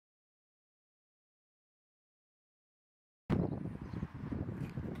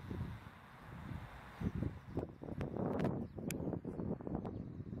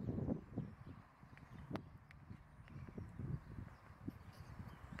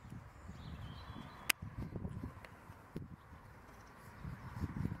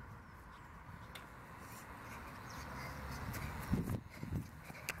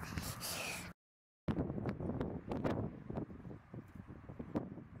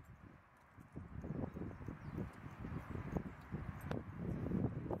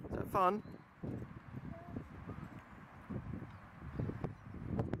fun?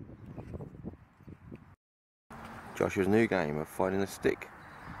 Joshua's new game of finding a stick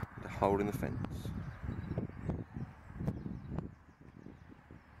with a hole in the fence.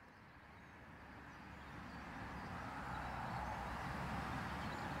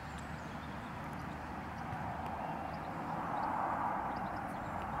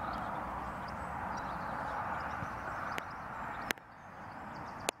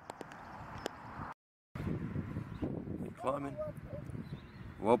 Climbing.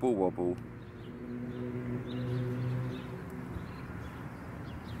 Wobble wobble.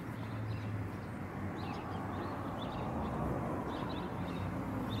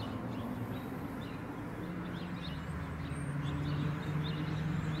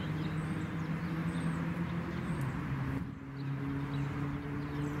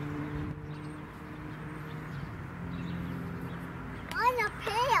 I'm up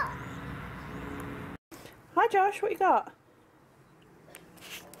here. Hi Josh, what you got?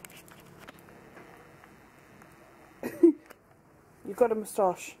 You got a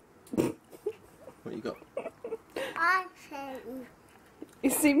moustache. What you got? I think. You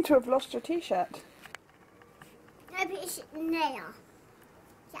seem to have lost your t-shirt. No, but it's there.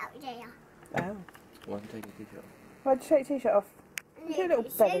 It's out there. Oh. Why don't you take your t-shirt off? Why'd you take your t-shirt off? No, You're a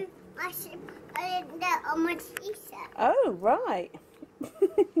little so belly. I didn't get on my t-shirt. Oh, right.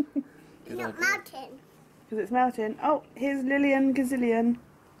 It's not melting. Because it's melting. Oh, here's Lillian Gazillion.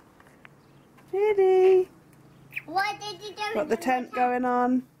 Lily. Why did you do it? Got the tent going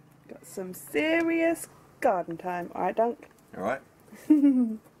on. Got some serious garden time. Alright, Dunk? Alright.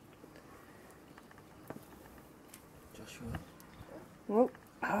 Joshua. Oh,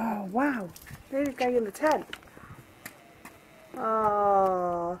 wow. Lily's going in the tent.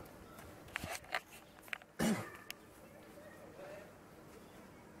 Oh.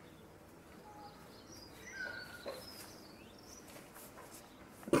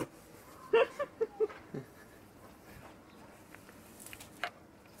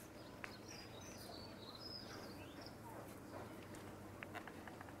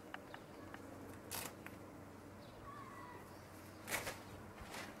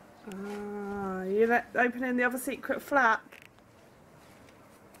 You're opening the other secret flap.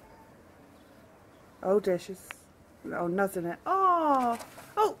 Oh dear, she's nuzzing it. Oh!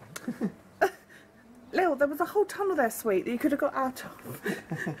 Lil, there was a whole tunnel there, sweet, that you could have got out of.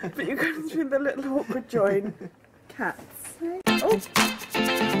 But you're going through the little awkward join. Cats. Oh!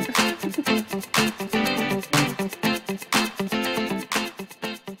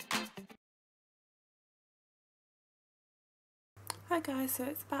 Hi guys, so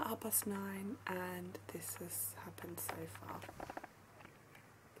it's about 9:30 and this has happened so far.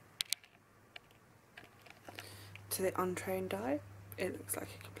 To the untrained eye, it looks like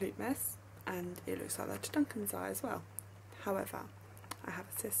a complete mess, and it looks like that to Duncan's eye as well. However, I have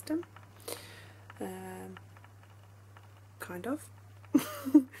a system, kind of.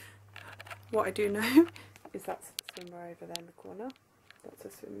 What I do know is that's the swimmer over there in the corner. That's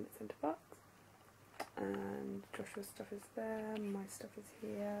a swim centre box. And Joshua's stuff is there, my stuff is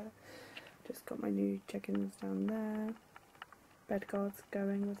here. Just got my new jeggings down there. Bed guards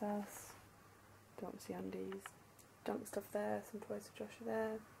going with us. Don't see undies. Dunk stuff there, some toys for Joshua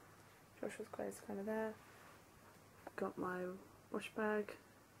there. Joshua's clothes kind of there. Got my wash bag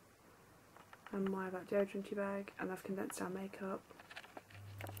and my deodorant bag, and I've condensed down makeup.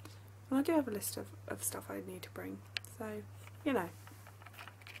 And I do have a list of stuff I need to bring, so you know,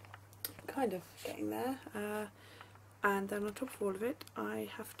 kind of getting there. And then on top of all of it, I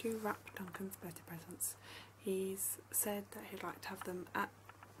have to wrap Duncan's birthday presents. He's said that he'd like to have them at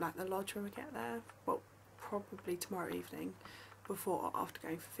like the lodge when we get there. Well, probably tomorrow evening, before or after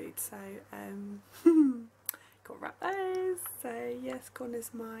going for food. So got to wrap those. So yes, gone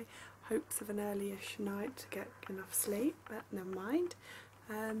is my hopes of an early-ish night to get enough sleep, but never mind.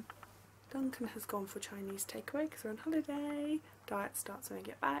 Duncan has gone for Chinese takeaway because we're on holiday. Diet starts when we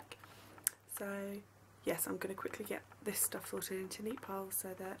get back. So yes, I'm going to quickly get this stuff sorted into neat piles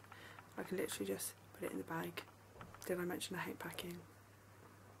so that I can literally just put it in the bag. Did I mention I hate packing?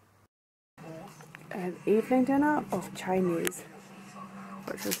 An evening dinner of Chinese.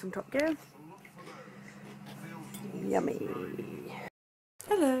 Watching some Top Gear. Yummy.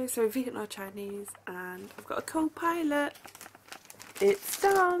 Hello, so we've eaten our Chinese and I've got a co-pilot. It's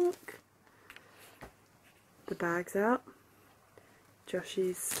Dunk. The bag's out.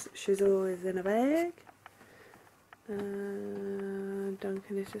 Josh's shizzle is in a bag.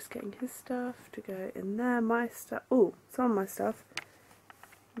 Duncan is just getting his stuff to go in there. My stuff. Oh, some of my stuff.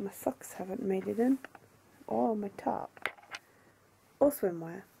 My socks haven't made it in. Or my top. Or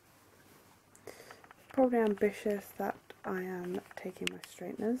swimwear. probably ambitious that I am taking my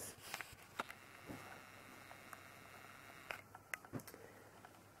straighteners.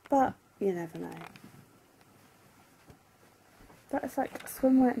 But you never know. That is like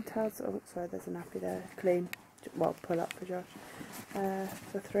swimwear and towels. Oh, sorry, there's a nappy there. Clean. Well, pull up for Josh.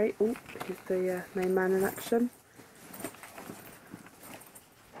 For 3. Oh, he's the main man in action.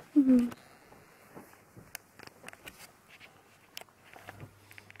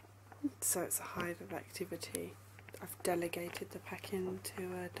 So it's a hive of activity. I've delegated the packing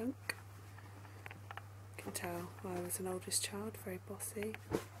to Dunk. You can tell I was an oldest child, very bossy.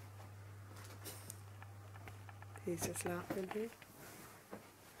 He's just laughing here.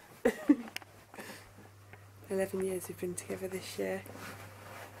 11 years we've been together this year.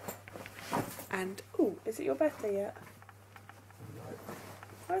 And, oh, is it your birthday yet?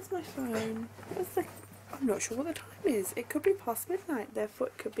 Where's my phone? I'm not sure what the time is. It could be past midnight, therefore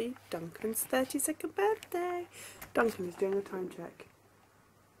it could be Duncan's 32nd birthday. Duncan is doing a time check.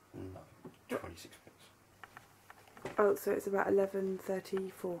 No, 26 minutes. Oh, so it's about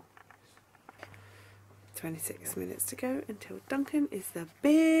 11:34. 26 minutes to go until Duncan is the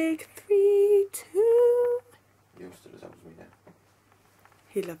big 3-2. You're still as old as me now.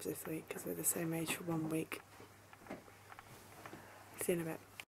 He loves this week because we're the same age for 1 week. See you in a bit.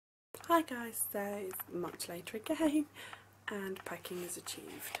 Hi guys, so it's much later again and packing is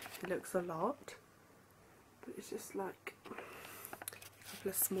achieved. It looks a lot, but it's just like a couple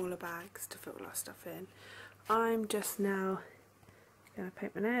of smaller bags to fit all our stuff in. I'm just now going to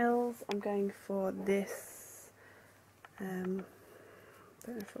paint my nails. I'm going for this, don't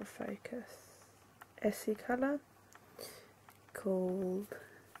know if it'll focus, Essie colour called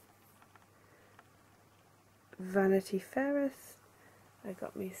Vanity Fairest. I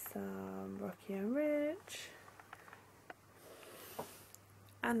got me some Rocky and Rich,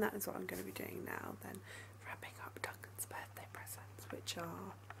 and that is what I'm going to be doing now then, wrapping up Duncan's birthday presents, which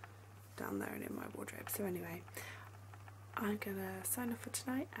are down there and in my wardrobe. So anyway, I'm going to sign off for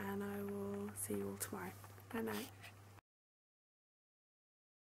tonight and I will see you all tomorrow. Bye night.